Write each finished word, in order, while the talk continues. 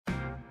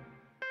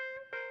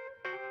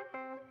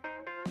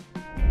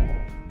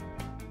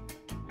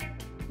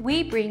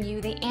we bring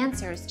you the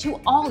answers to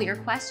all your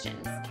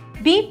questions.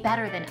 Be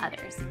better than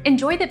others.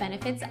 Enjoy the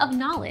benefits of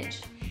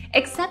knowledge.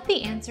 Accept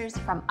the answers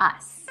from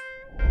us.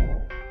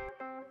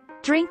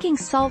 Drinking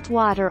salt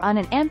water on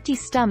an empty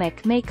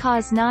stomach may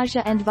cause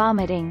nausea and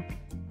vomiting.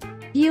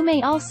 You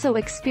may also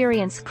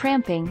experience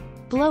cramping,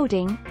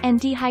 bloating, and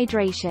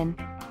dehydration.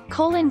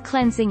 Colon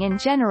cleansing in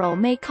general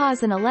may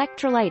cause an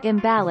electrolyte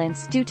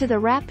imbalance due to the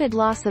rapid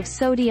loss of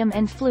sodium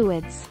and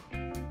fluids.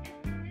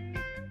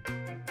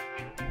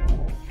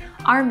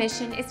 Our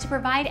mission is to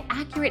provide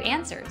accurate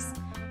answers.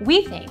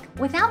 We think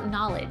without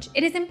knowledge,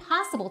 it is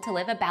impossible to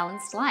live a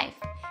balanced life.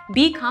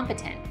 Be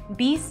competent,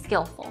 be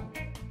skillful.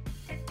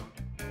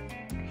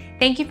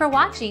 Thank you for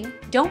watching.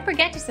 Don't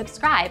forget to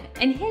subscribe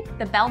and hit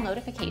the bell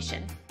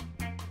notification.